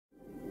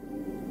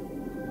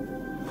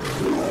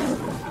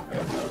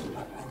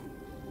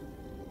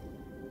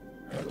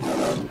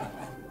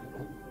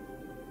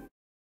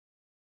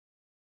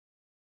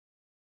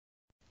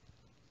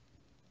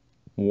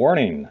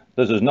Warning,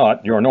 this is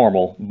not your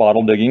normal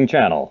bottle digging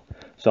channel.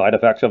 Side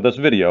effects of this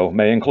video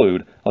may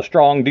include a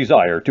strong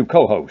desire to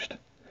co-host.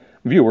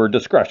 Viewer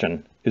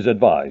discretion is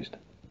advised.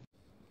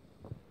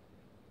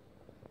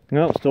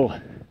 Well, still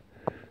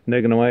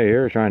digging away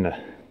here, trying to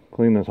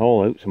clean this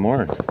hole out some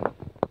more.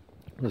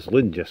 This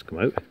lid just come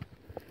out.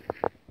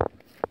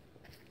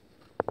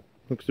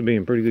 Looks to be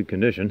in pretty good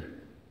condition.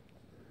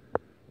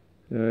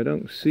 I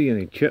don't see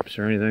any chips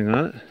or anything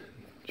on it.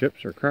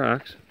 Chips or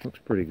cracks. Looks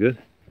pretty good.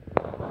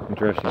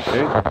 Interesting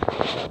shape.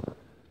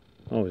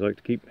 Always like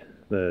to keep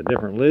the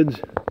different lids.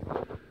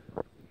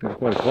 Got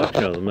quite a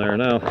collection of them there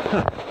now.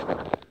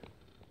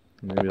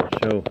 Maybe I'll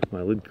show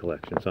my lid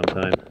collection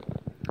sometime.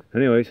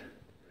 Anyways,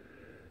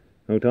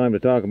 no time to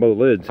talk about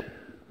lids.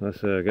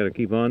 Let's gotta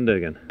keep on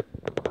digging.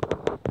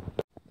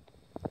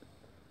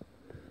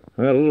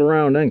 I got a little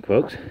round ink,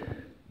 folks.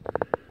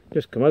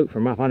 Just come out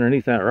from up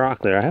underneath that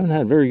rock there. I haven't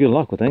had very good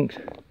luck with inks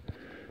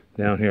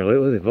down here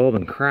lately. They've all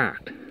been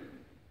cracked.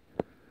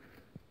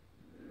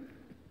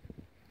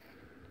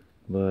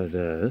 But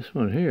this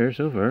one here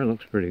so far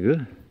looks pretty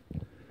good.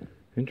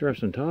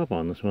 Interesting top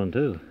on this one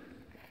too.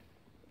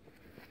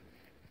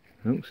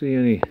 I don't see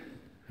any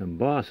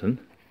embossing.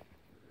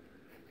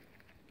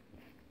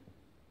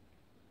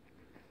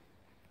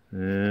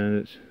 And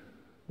it's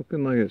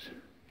looking like it's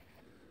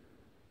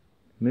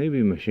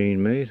maybe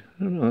machine made.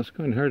 I don't know, it's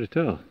kind of hard to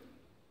tell.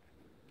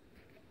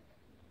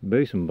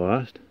 Base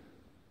embossed.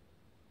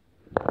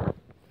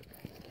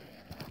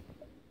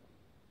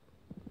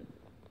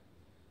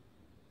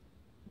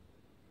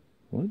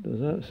 What does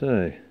that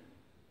say?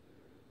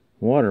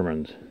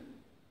 Waterman's.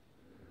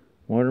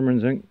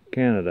 Waterman's Ink,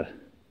 Canada.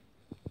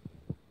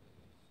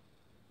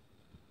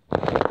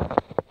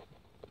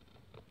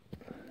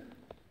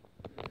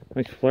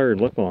 Nice flared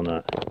lip on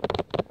that.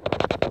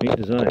 Neat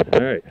design.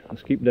 Alright,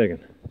 let's keep digging.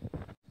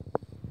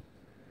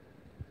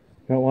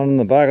 Got one in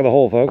the back of the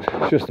hole, folks.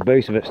 It's just the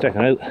base of it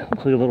sticking out.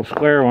 Looks like a little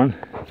square one.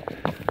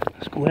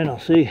 Let's go in, I'll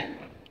see.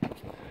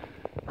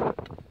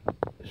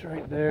 It's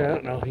right there. I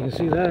don't know if you can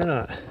see that or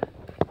not.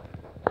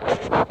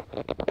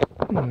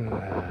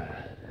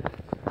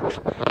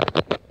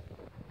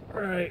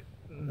 Right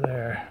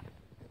there.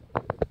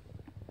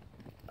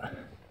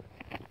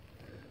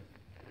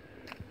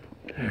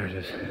 There it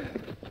is.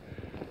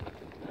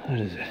 What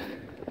is it?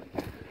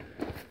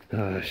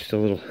 It's just a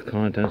little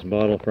contents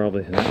bottle,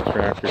 probably an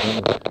extract or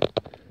something.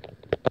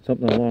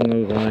 Something along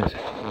those lines.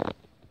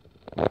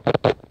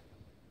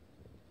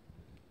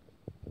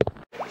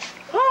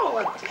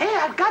 Oh, hey,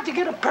 I've got to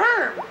get a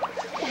perm.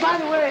 Oh, by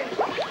the way,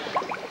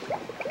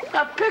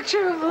 a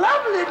picture of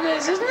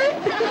loveliness, isn't it?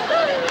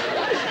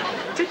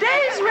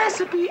 Today's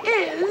recipe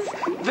is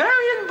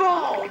very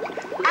involved.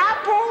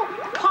 Apple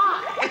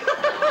pie.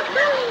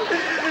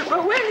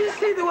 But when you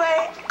see the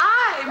way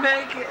I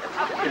make it.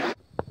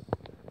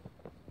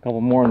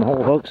 Couple more in the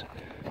hole, folks.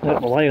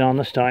 Got the light on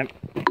this time.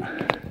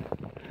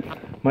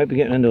 Might be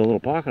getting into a little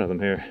pocket of them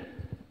here.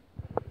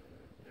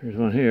 There's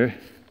one here.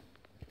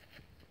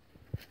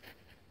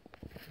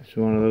 It's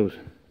one of those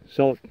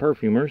Solon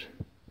perfumers.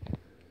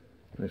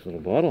 Nice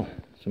little bottle.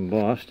 It's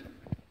embossed.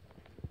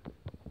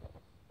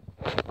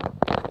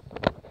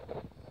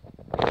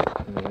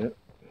 Yep.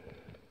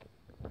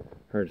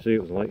 Hard to see it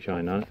with the light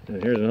shine on it.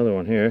 And here's another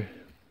one here.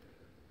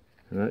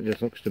 And that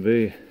just looks to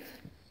be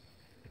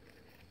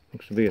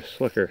a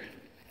slicker.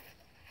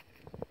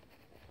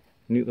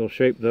 Neat little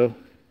shape though.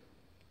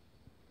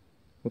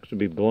 Looks to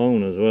be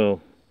blown as well.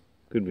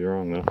 Could be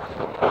wrong though.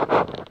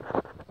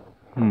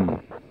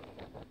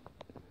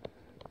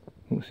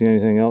 Don't see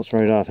anything else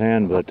right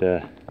offhand, but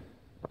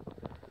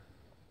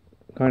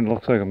kind of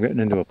looks like I'm getting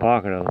into a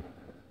pocket of them.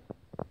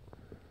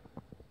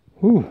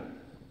 Whew.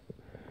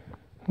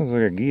 Looks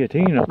like a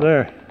guillotine up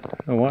there.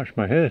 I'll wash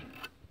my head.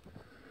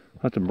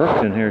 Lots of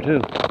bricks in here too.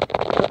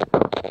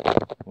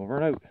 Over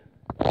and out.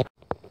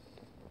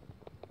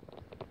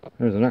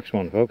 There's the next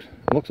one, folks.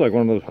 It looks like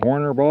one of those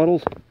Horner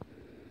bottles,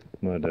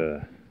 but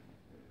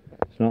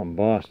it's not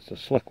embossed. It's a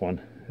slick one,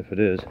 if it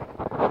is.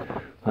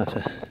 I'll have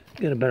to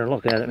get a better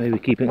look at it, maybe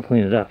keep it and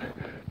clean it up.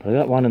 But I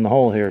got one in the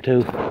hole here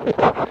too.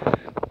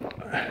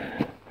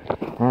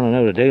 Running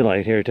out of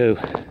daylight here too.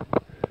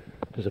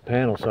 There's a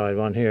panel side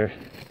one here.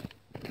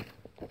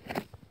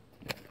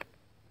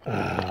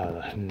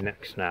 The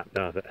neck snapped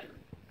off it.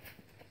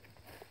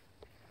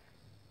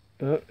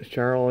 It's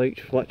Charles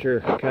H.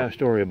 Fletcher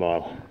Castoria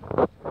bottle.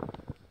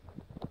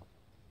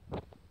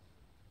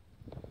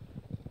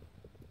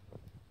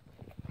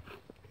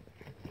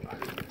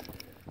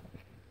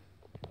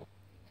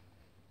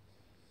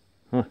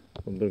 Huh, a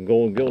little bit of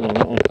gold gilt on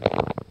that one.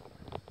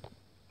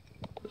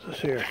 What's this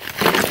here?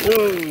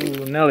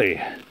 Whoa,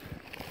 Nelly.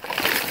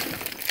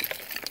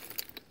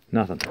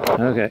 Nothing.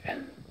 Okay.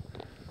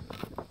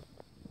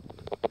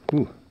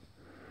 Ooh.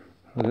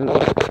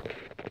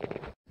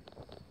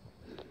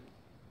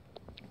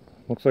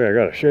 Looks like I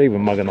got a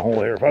shaving mug in the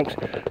hole here, folks.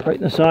 Right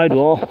in the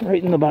sidewall,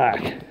 right in the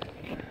back.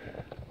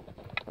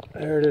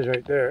 There it is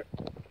right there.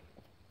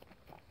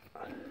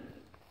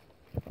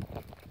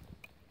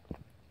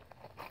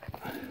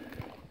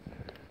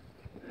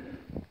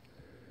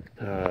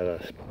 The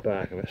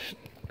back of it's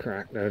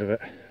cracked out of it,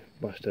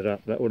 busted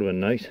up. That would have been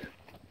nice.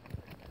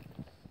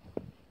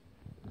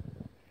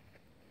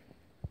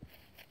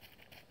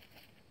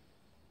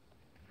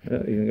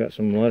 Yeah, even got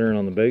some lettering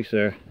on the base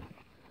there.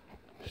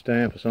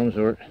 Stamp of some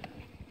sort.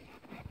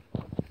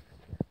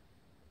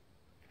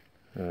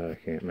 I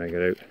can't make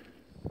it out.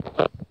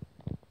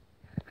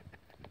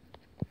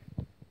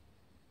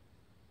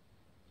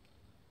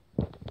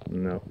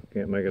 No,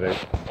 can't make it out.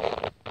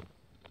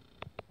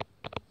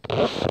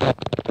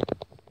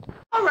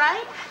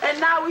 Alright, and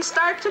now we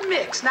start to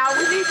mix. Now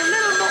we need a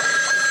little more.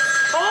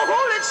 Oh,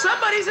 hold it,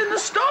 somebody's in the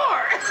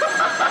store.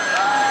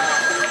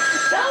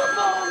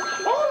 Telephone,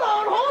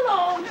 hold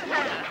on.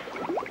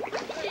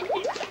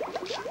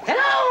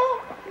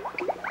 Hello?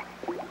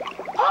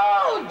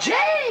 Oh,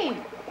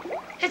 Jane.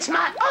 It's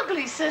my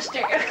ugly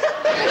sister.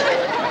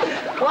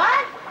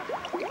 What?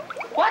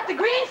 What, the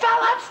green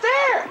fella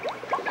upstairs?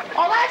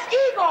 Oh, that's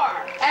Igor.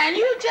 And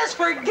you just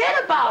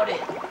forget about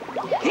it.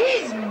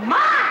 He's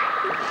mine.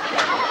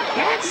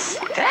 Can't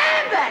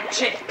stand that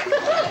chick.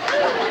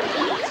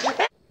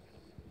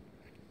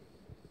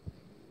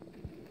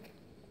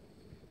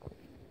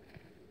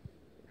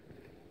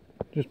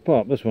 Just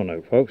pop this one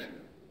out, folks.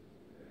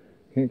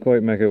 Can't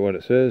quite make out what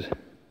it says.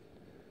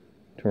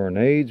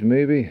 Tornades,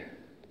 maybe.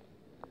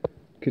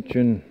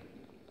 Kitchen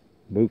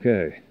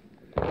bouquet.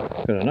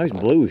 Got a nice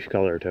bluish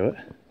color to it.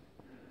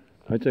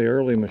 I'd say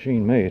early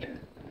machine made.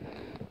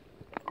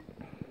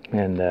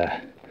 And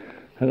I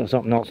got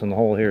something else in the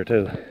hole here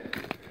too.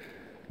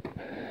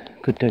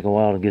 Could take a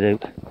while to get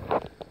out.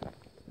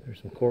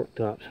 There's some cork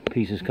tops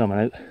pieces coming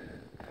out.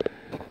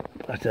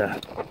 But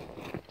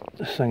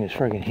this thing is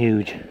friggin'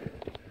 huge.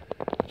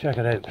 Check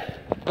it out.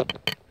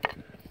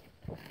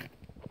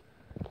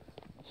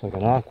 It's like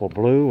an aqua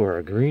blue or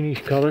a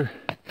greenish color.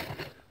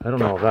 I don't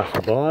know if that's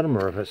the bottom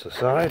or if it's the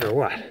side or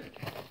what.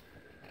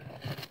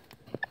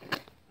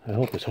 I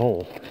hope it's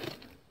whole.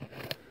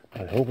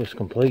 I hope it's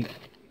complete.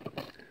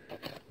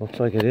 Looks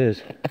like it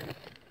is.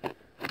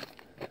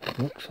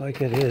 Looks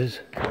like it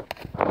is.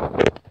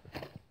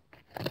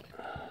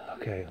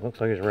 Okay, looks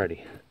like it's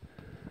ready.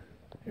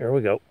 Here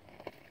we go.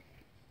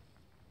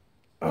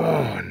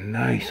 Oh,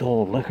 nice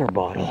old liquor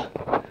bottle.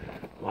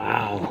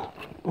 Wow.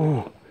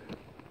 Oh,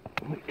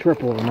 I might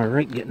trip over my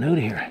rake getting out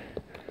of here.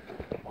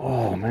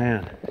 Oh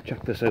man,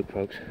 check this out,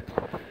 folks.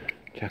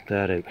 Check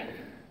that out.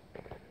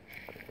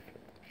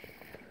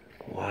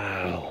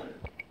 Wow.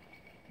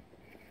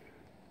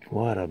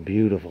 What a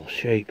beautiful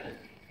shape.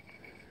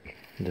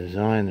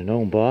 Design, there's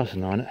no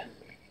embossing on it.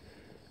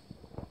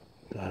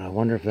 God, I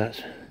wonder if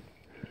that's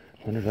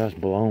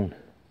blown.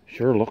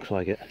 Sure looks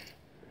like it.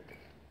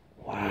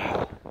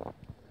 Wow.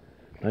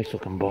 Nice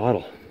looking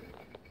bottle.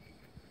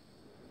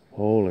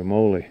 Holy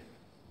moly.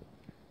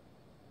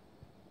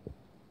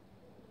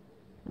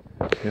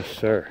 Yes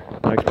sir,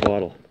 nice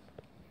bottle.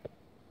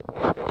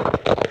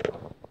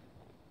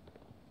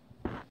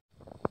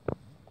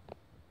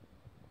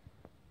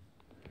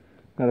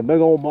 Got a big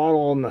old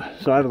bottle on the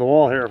side of the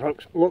wall here,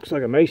 folks. Looks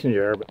like a mason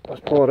jar, but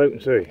let's pull it out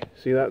and see.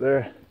 See that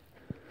there?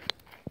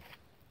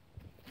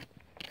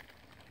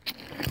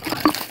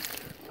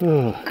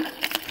 Oh.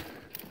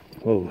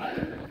 Whoa.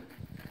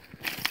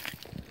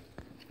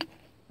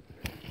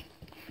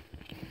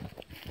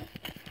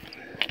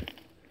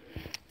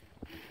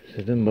 Is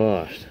it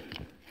embossed?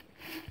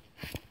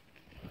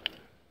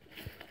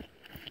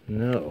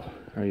 No.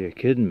 Are you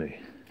kidding me?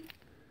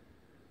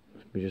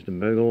 Must be just a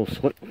big old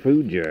slick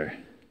food jar.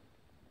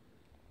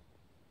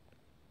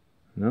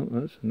 No,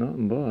 that's not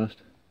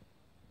embossed.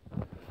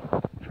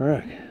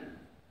 Frick.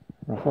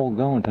 Rough old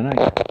going tonight.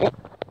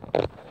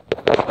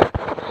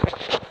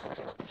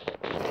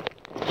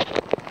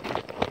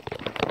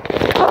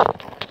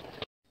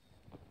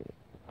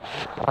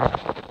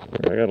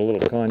 I got a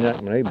little cognac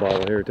lemonade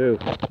bottle here too.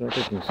 I don't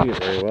think you can see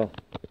it very well.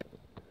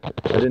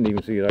 I didn't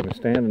even see it. I've been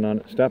standing on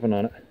it, stepping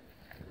on it,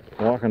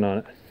 walking on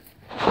it.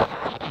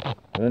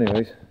 But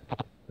anyways,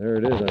 there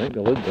it is. I think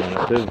the lid's on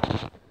it too.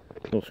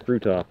 Little screw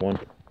top one.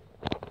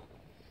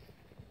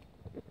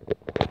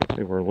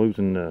 See, we're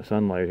losing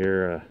sunlight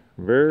here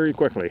very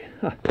quickly.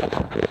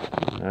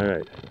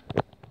 Alright.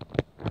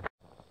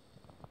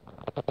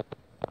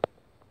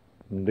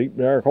 Deep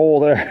dark hole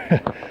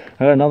there.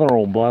 I got another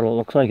old bottle, it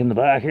looks like, in the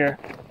back here.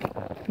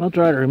 I'll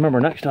try to remember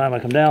next time I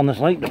come down this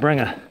lake to bring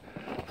a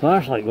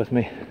flashlight with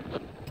me.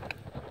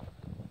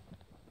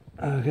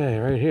 Okay,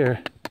 right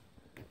here.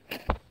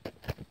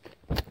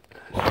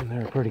 And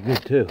they're pretty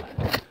good too.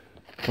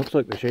 Looks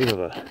like the shape of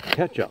a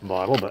ketchup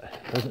bottle, but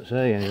it doesn't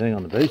say anything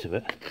on the base of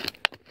it.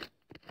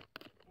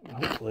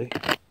 Hopefully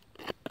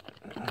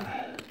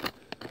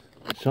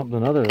it's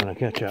something other than a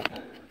ketchup.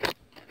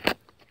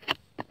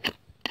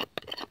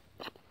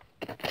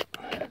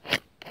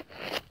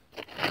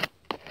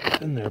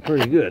 And they're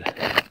pretty good.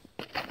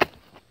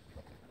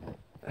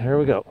 Here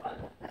we go.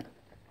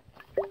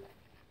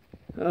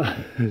 Oh,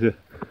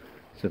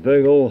 it's a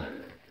big old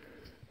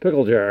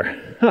pickle jar.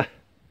 Ha!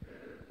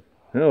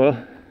 Oh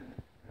well.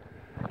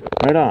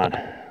 Right on.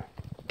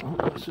 Oh,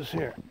 what's this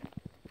here?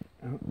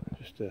 Oh,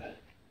 just a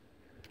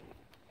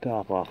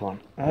top off on.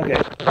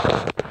 Okay.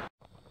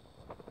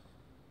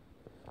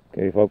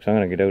 Okay, folks, I'm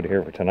going to get out of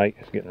here for tonight.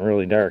 It's getting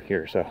really dark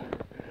here, so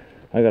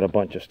I got a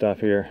bunch of stuff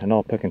here, and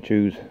I'll pick and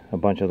choose a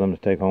bunch of them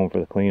to take home for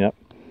the cleanup.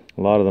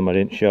 A lot of them I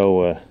didn't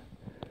show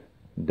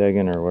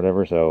digging or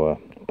whatever, so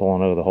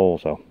pulling out of the hole,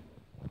 so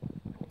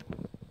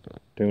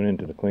tune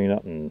into the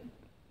cleanup and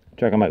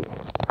check them out.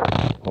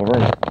 Over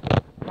and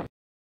out.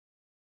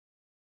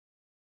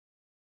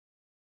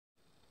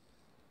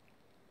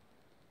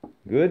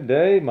 Good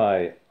day,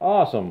 my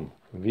awesome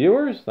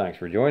viewers. Thanks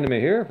for joining me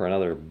here for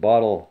another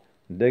bottle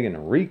digging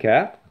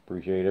recap.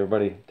 Appreciate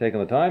everybody taking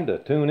the time to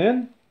tune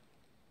in.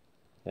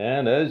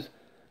 And as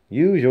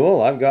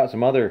usual, I've got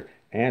some other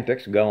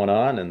antics going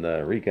on in the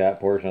recap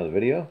portion of the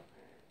video.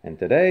 And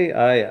today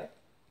I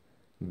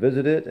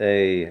visited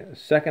a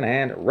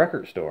secondhand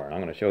record store. And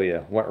I'm going to show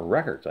you what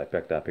records I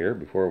picked up here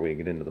before we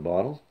get into the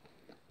bottles.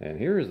 And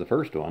here is the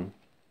first one.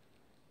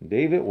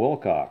 David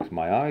Wilcox,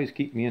 My Eyes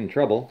Keep Me in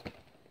Trouble.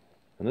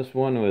 And this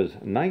one was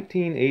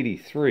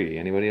 1983.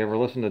 Anybody ever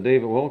listen to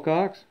David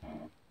Wilcox?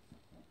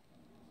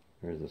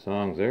 There's the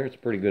songs there. It's a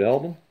pretty good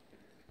album.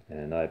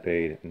 And I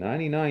paid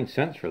 99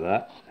 cents for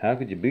that. How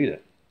could you beat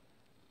it?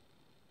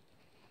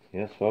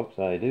 Yes, folks,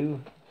 I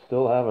do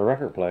still have a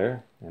record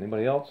player.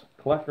 Anybody else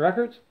collect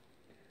records?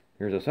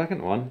 Here's a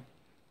second one.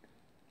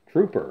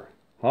 Trooper,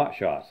 Hot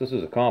Shots. This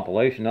is a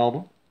compilation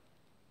album.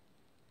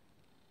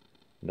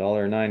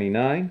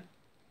 $1.99.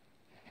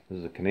 This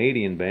is a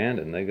Canadian band,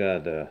 and they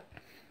got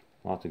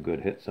lots of good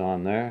hits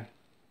on there.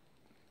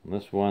 And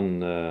this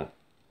one was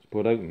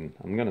put out in,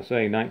 I'm going to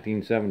say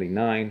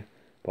 1979,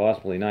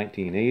 possibly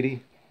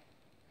 1980.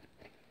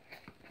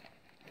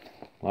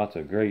 Lots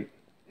of great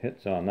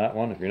hits on that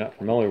one. If you're not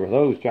familiar with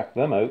those, check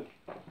them out.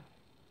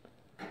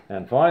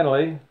 And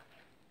finally,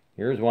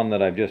 here's one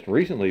that I've just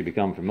recently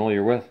become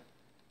familiar with,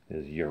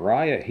 is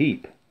Uriah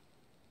Heep.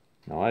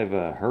 Now, I've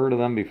heard of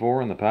them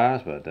before in the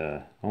past, but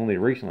only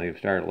recently I've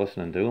started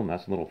listening to them.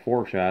 That's a little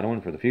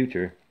foreshadowing for the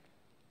future.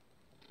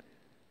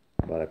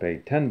 But I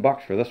paid 10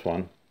 bucks for this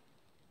one.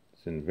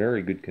 It's in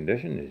very good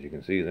condition, as you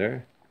can see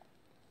there.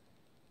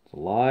 It's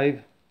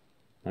live,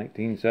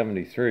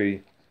 1973.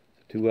 It's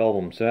a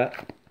 2-album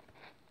set.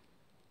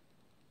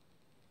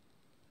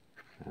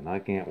 And I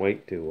can't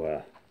wait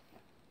to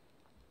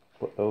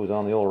put those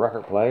on the old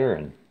record player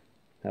and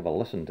have a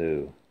listen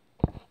to.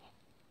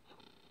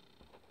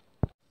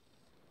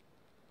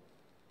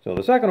 So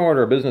the second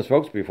order of business,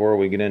 folks, before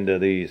we get into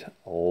these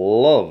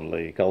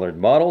lovely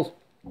colored bottles,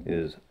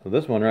 is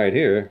this one right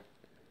here,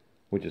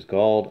 which is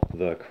called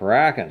the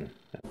Kraken.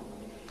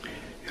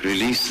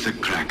 Release the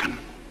Kraken.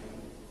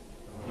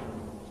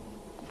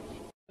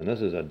 And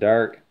this is a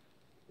dark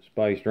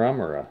spiced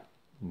rum, or a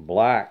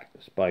black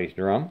spiced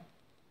rum.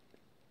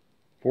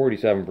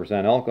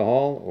 47%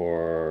 alcohol,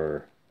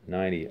 or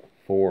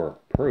 94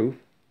 proof.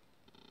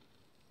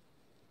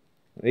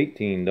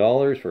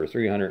 $18 for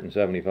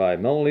 375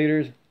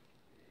 milliliters.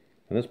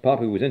 And this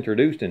puppy was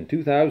introduced in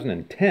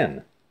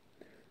 2010.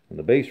 And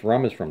the base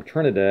rum is from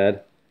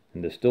Trinidad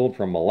and distilled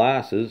from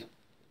molasses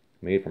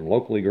made from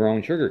locally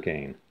grown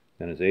sugarcane.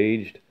 Then it's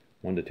aged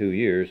 1 to 2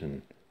 years,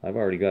 and I've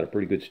already got a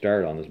pretty good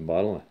start on this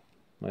bottle.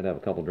 I might have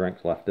a couple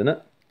drinks left in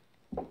it.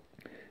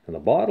 And the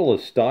bottle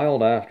is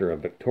styled after a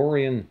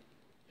Victorian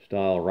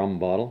style rum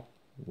bottle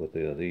with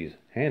these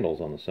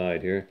handles on the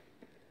side here.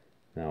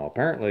 Now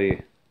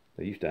apparently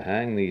they used to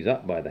hang these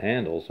up by the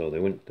handles so they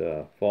wouldn't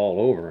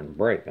fall over and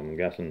break. I'm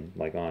guessing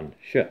like on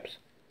ships.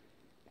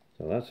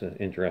 So that's an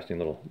interesting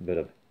little bit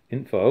of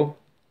info.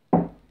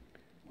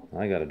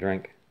 I got a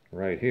drink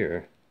right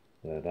here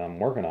that I'm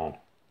working on.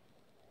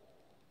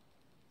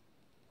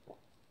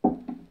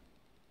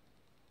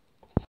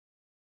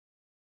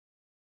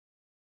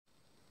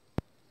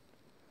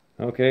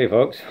 Okay,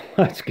 folks,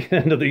 let's get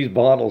into these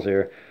bottles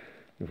here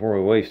before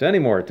we waste any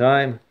more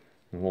time.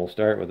 And we'll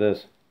start with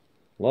this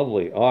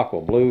lovely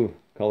aqua blue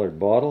colored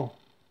bottle.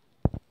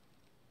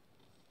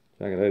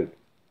 Check it out.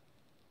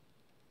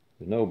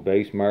 There's no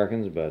base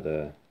markings, but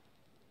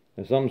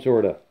there's some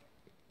sort of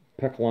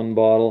Pinkham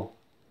bottle.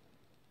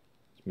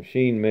 It's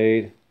machine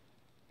made,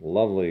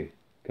 lovely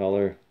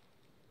color,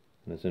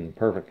 and it's in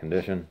perfect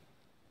condition.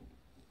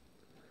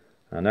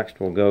 Next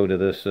we'll go to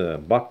this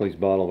Buckley's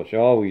bottle, which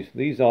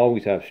these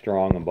always have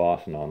strong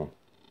embossing on them.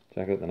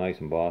 Check out the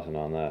nice embossing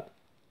on that.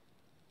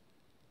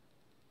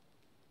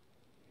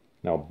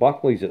 Now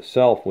Buckley's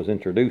itself was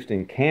introduced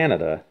in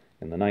Canada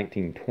in the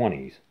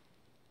 1920s.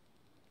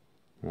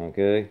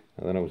 Okay,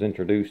 and then it was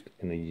introduced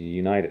in the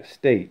United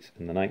States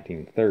in the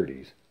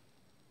 1930s.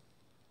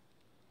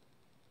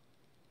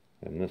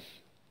 And this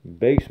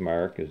base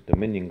mark is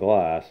Dominion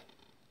Glass,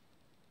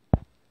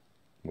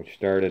 which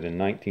started in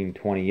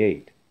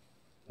 1928.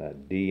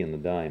 That D in the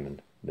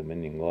diamond,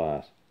 Dominion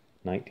Glass,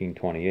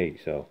 1928.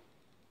 So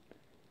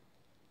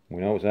we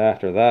know it's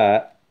after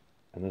that,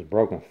 and this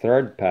broken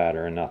thread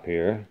pattern up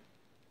here,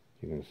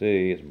 you can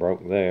see it's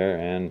broke there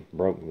and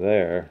broke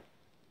there,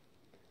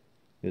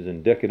 is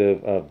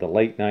indicative of the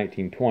late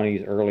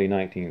 1920s, early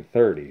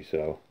 1930s.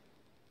 So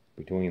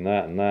between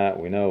that and that,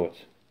 we know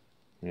it's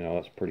You know,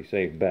 that's a pretty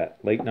safe bet.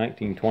 Late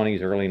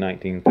 1920s, early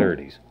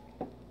 1930s.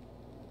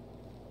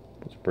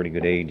 That's a pretty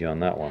good age on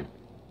that one.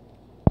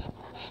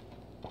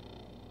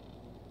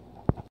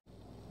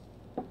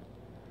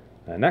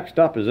 Next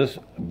up is this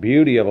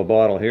beauty of a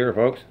bottle here,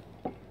 folks.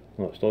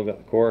 Well, it's still got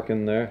the cork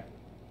in there.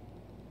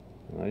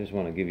 I just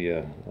want to give you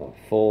a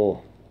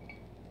full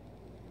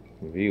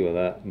view of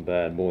that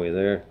bad boy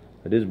there.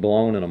 It is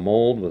blown in a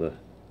mold with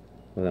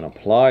an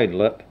applied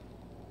lip.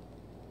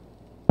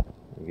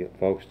 I'll get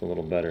focused a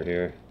little better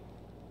here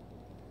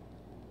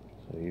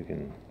so you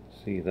can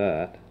see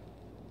that.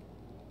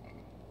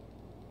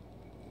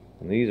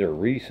 And these are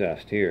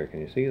recessed here.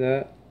 Can you see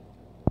that?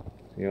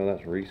 See how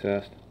that's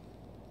recessed?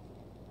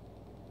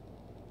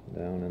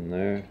 Down in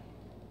there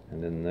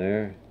and in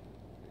there.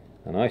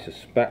 And I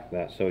suspect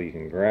that's so you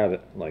can grab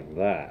it like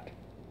that.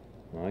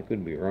 Now, I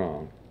could be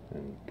wrong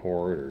and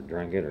pour it or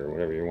drink it or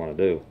whatever you want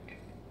to do.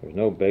 There's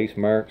no base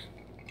marks.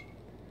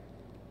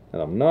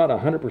 And I'm not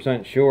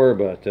 100% sure,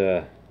 but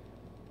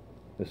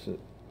this is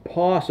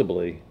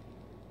possibly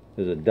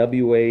a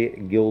W.A.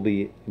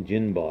 Gilby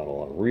gin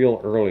bottle, a real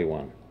early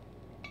one.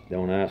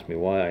 Don't ask me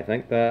why I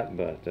think that,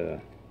 but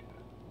that's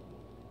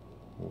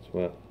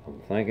what I'm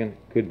thinking.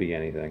 Could be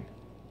anything.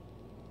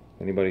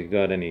 If anybody's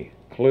got any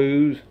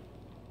clues,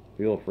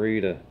 feel free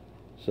to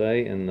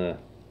say in the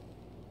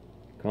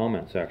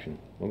comment section.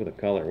 Look at the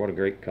color. What a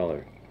great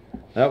color.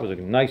 That was a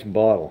nice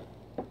bottle.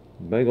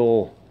 Big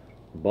old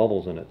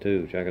bubbles in it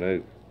too. Check it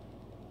out.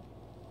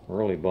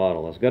 Early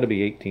bottle. It's got to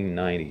be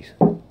 1890s.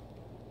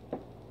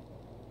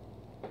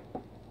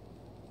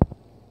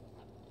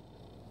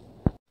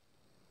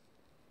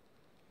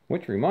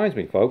 Which reminds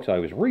me, folks, I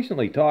was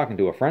recently talking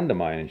to a friend of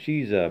mine, and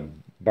she's a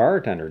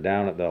bartender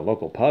down at the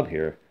local pub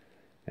here,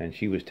 and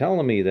she was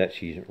telling me that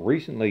she's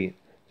recently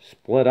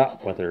split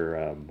up with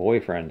her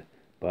boyfriend,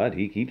 but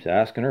he keeps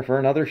asking her for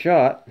another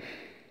shot.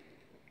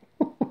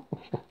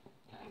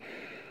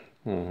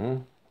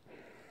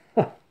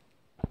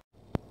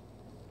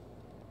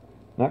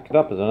 Next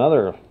up is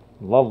another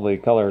lovely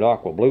colored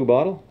aqua blue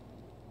bottle.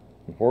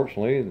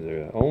 Unfortunately,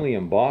 the only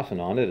embossing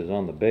on it is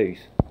on the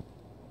base.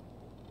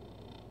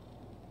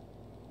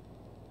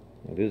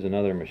 It is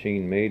another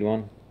machine-made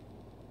one.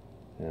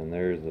 And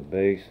there's the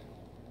base.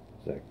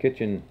 It's a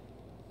kitchen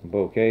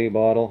bouquet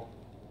bottle.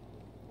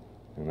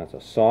 And that's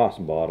a sauce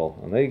bottle.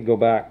 And they go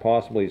back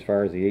possibly as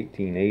far as the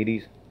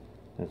 1880s.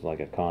 It's like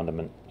a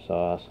condiment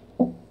sauce.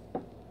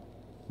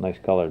 Nice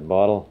colored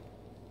bottle.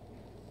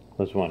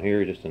 This one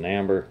here, just an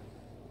amber,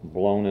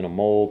 blown in a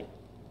mold.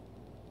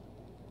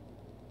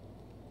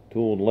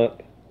 Tooled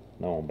lip.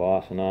 No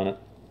embossing on it.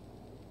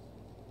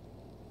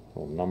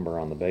 Little number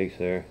on the base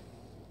there.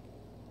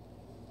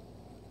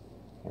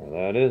 There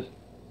that is.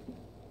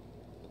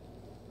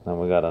 Then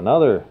we got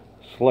another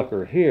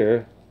slicker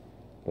here,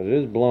 but it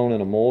is blown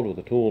in a mold with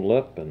a tooled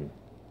lip, and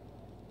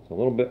it's a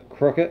little bit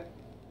crooked.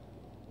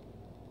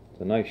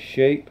 It's a nice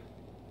shape.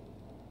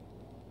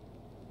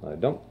 I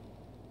don't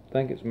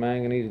think it's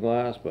manganese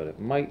glass, but it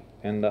might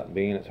end up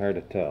being. It's hard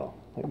to tell.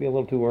 Might be a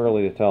little too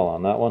early to tell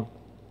on that one.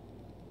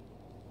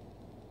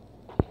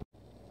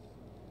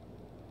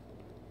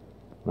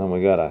 Then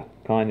we got a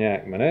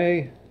Cognac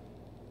Menet.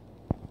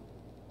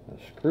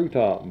 A screw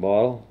top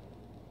bottle.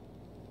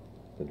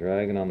 The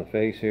dragon on the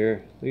face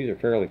here. These are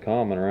fairly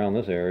common around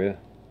this area.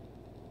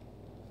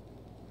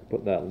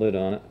 Put that lid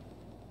on it.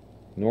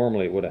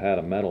 Normally it would have had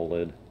a metal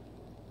lid.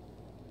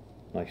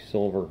 Nice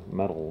silver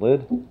metal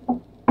lid.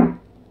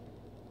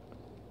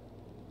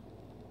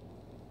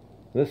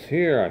 This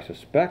here I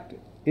suspect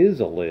is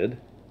a lid,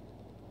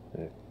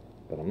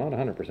 but I'm not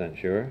 100%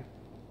 sure.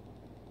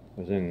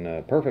 It was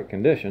in perfect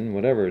condition,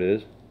 whatever it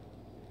is,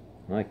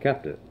 and I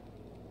kept it.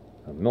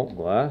 A milk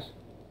glass.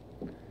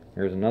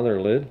 Here's another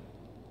lid.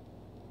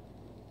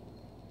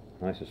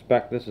 I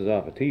suspect this is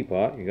off a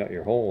teapot. You got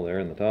your hole there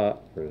in the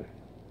top for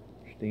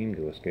steam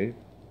to escape.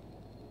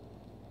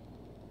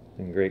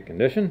 In great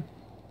condition.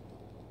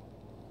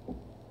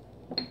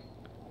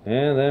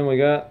 And then we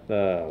got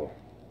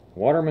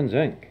Waterman's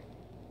ink.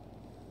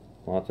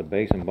 Lots of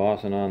base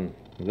embossing on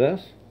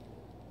this.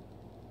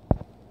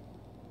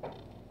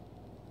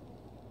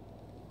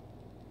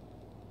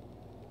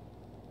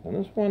 And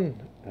this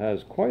one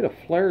has quite a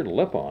flared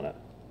lip on it,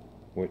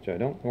 which I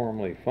don't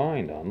normally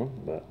find on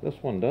them, but this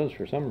one does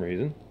for some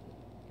reason.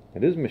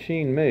 It is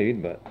machine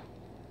made, but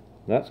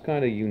that's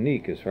kind of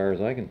unique as far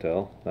as I can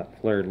tell, that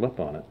flared lip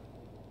on it.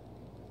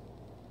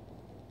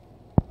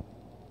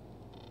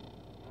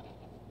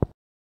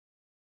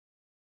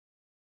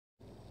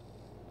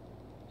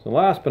 So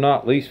last but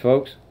not least,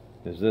 folks,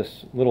 is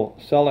this little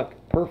Selleck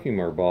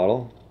Perfumer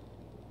bottle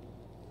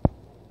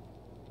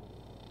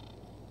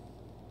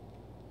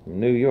from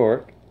New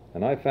York.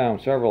 And I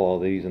found several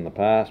of these in the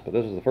past, but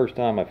this is the first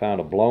time I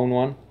found a blown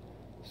one.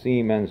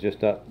 Seam ends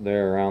just up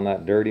there around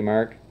that dirty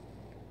mark.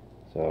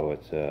 So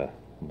it's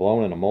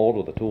blown in a mold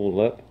with a tooled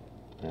lip,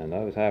 and I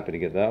was happy to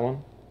get that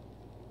one.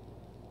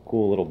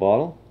 Cool little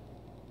bottle.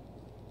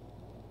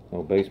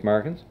 No base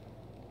markings.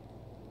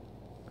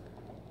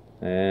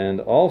 And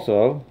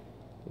also,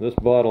 this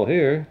bottle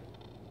here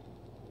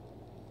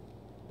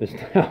is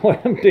now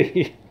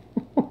empty.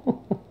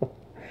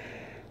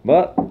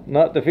 But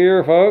not to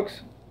fear,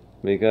 folks,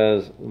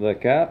 because the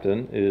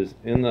captain is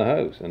in the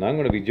house, and I'm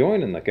going to be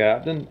joining the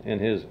captain in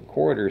his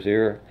quarters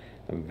here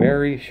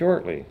very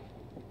shortly.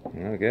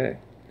 Okay.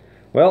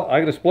 Well, I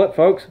got to split,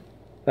 folks.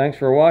 Thanks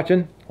for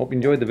watching. Hope you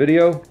enjoyed the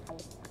video.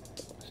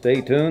 Stay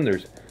tuned.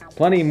 There's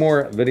plenty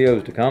more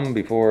videos to come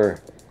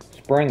before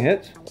spring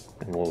hits,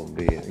 and we'll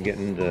be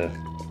getting to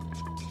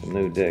some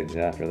new digs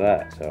after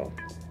that. So,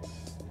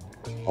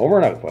 over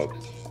and out,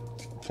 folks.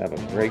 Have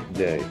a great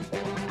day.